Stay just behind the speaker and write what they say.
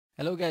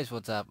Hello guys,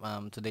 what's up?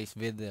 Today's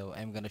video,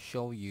 I'm gonna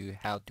show you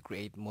how to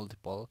create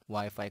multiple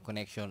Wi-Fi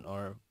connection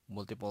or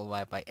multiple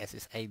Wi-Fi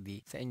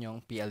SSID sa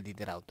inyong PLDT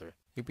router.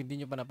 If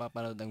hindi nyo pa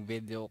napapanood ang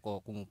video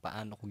ko kung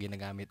paano ko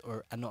ginagamit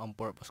or ano ang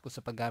purpose ko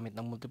sa paggamit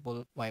ng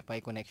multiple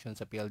Wi-Fi connection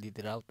sa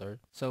PLDT router,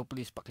 so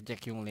please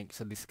pakicheck yung link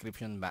sa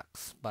description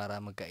box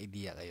para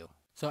magka-idea kayo.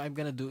 So I'm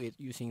gonna do it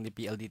using the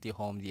PLDT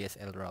Home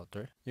DSL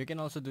router. You can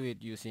also do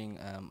it using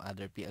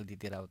other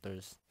PLDT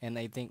routers.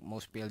 And I think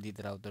most PLDT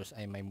routers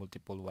ay may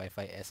multiple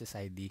Wi-Fi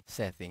SSID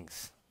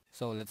settings.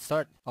 So let's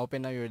start.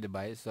 Open now your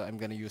device. So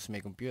I'm gonna use my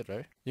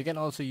computer. You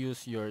can also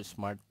use your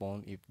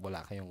smartphone if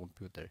wala kayong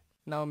computer.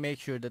 Now make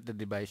sure that the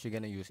device you're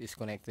gonna use is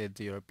connected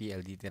to your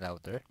PLDT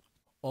router.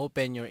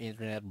 Open your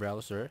internet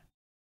browser.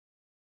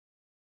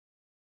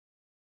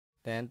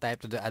 Then type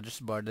to the address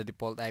bar the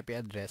default IP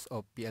address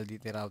of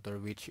PLDT router,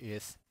 which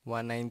is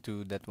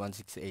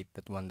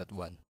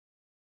 192.168.1.1.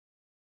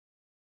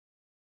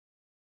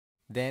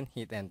 Then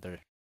hit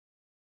enter.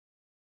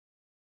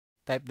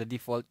 Type the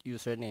default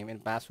username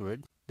and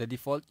password. The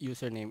default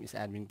username is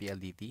admin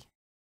PLDT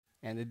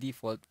and the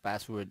default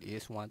password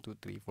is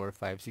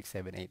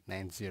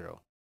 12345678890.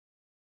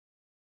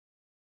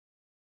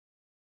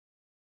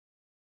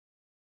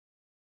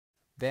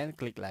 Then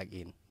click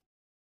login.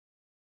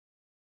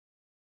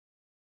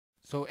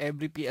 So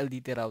every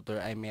PLDT router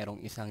ay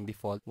merong isang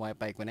default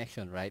Wi-Fi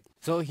connection, right?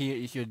 So here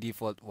is your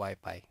default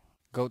Wi-Fi.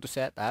 Go to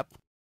setup,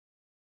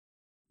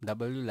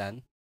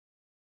 WLAN.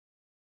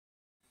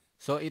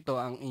 So ito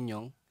ang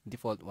inyong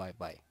default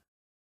Wi-Fi.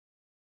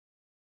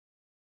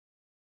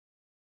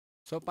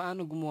 So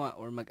paano gumawa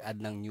or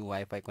mag-add ng new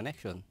Wi-Fi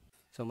connection?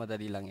 So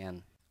madali lang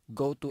yan.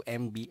 Go to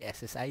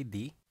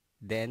SSID,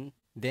 then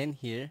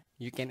here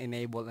you can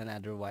enable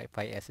another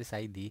Wi-Fi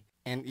SSID.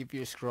 And if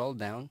you scroll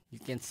down, you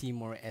can see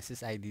more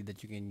SSID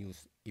that you can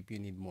use if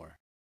you need more.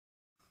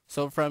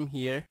 So from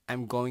here,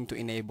 I'm going to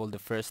enable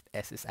the first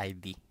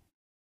SSID.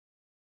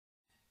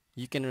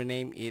 You can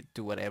rename it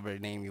to whatever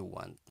name you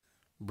want.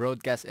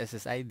 Broadcast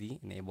SSID,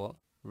 enable.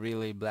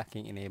 Relay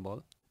blocking,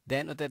 enable.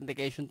 Then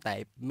authentication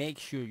type, make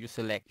sure you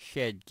select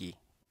shared key.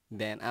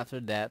 Then after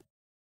that,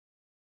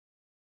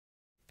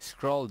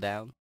 scroll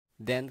down,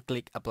 then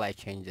click apply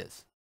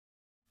changes.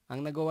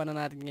 Ang nagawa na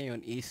natin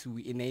ngayon is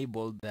we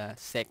enabled the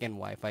second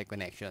Wi-Fi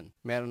connection.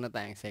 Meron na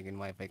tayong second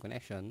Wi-Fi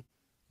connection.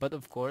 But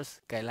of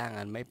course,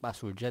 kailangan may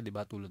password siya,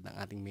 diba? Tulad ng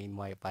ating main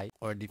Wi-Fi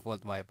or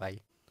default Wi-Fi.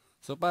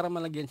 So para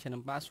malagyan siya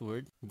ng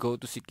password, go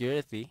to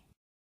security.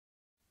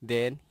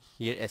 Then,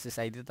 here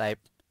SSID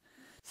type,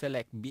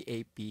 select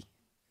BAP0,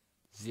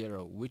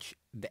 which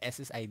the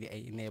SSID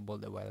I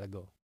enabled a while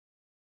ago.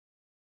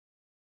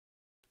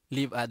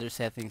 Leave other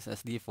settings as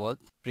default.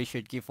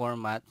 Pre-shared key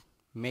format,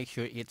 make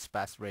sure it's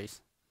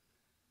passphrase.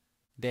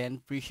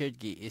 Then pre-shared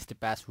key is the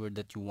password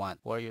that you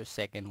want for your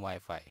second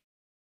Wi-Fi.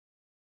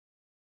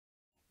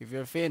 If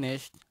you're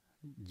finished,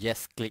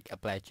 just click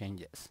apply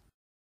changes.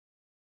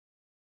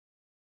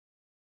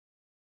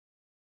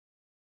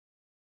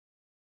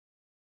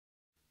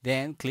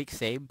 Then click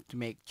save to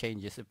make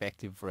changes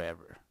effective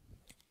forever.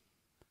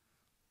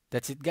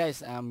 That's it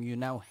guys, you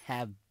now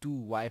have two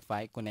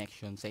Wi-Fi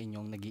connections sa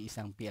inyong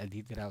nag-iisang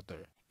PLDT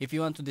router. If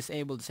you want to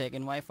disable the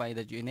second Wi-Fi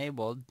that you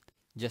enabled,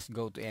 just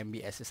go to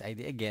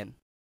SSID again.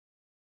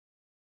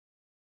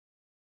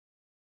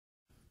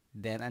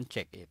 Then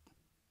uncheck it.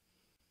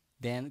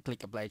 Then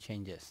click apply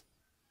changes.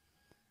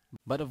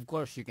 But of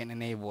course, you can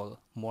enable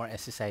more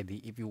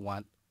SSID if you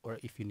want or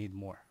if you need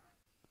more.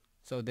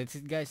 So that's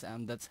it guys,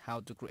 that's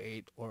how to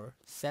create or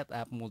set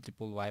up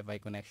multiple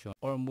Wi-Fi connection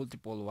or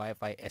multiple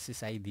Wi-Fi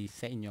SSID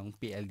sa inyong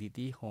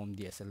PLDT Home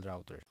DSL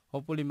router.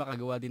 Hopefully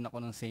makagawa din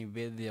ako ng same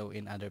video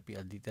in other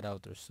PLDT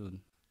routers soon.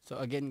 So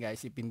again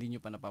guys, if hindi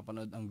nyo pa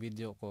napapanood ang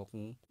video ko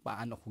kung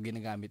paano ko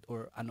ginagamit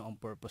or ano ang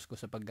purpose ko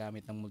sa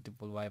paggamit ng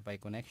multiple Wi-Fi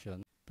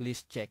connection,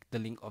 please check the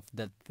link of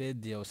that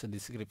video sa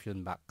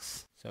description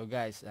box. So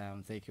guys,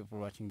 thank you for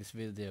watching this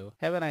video.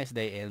 Have a nice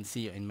day and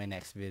see you in my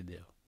next video.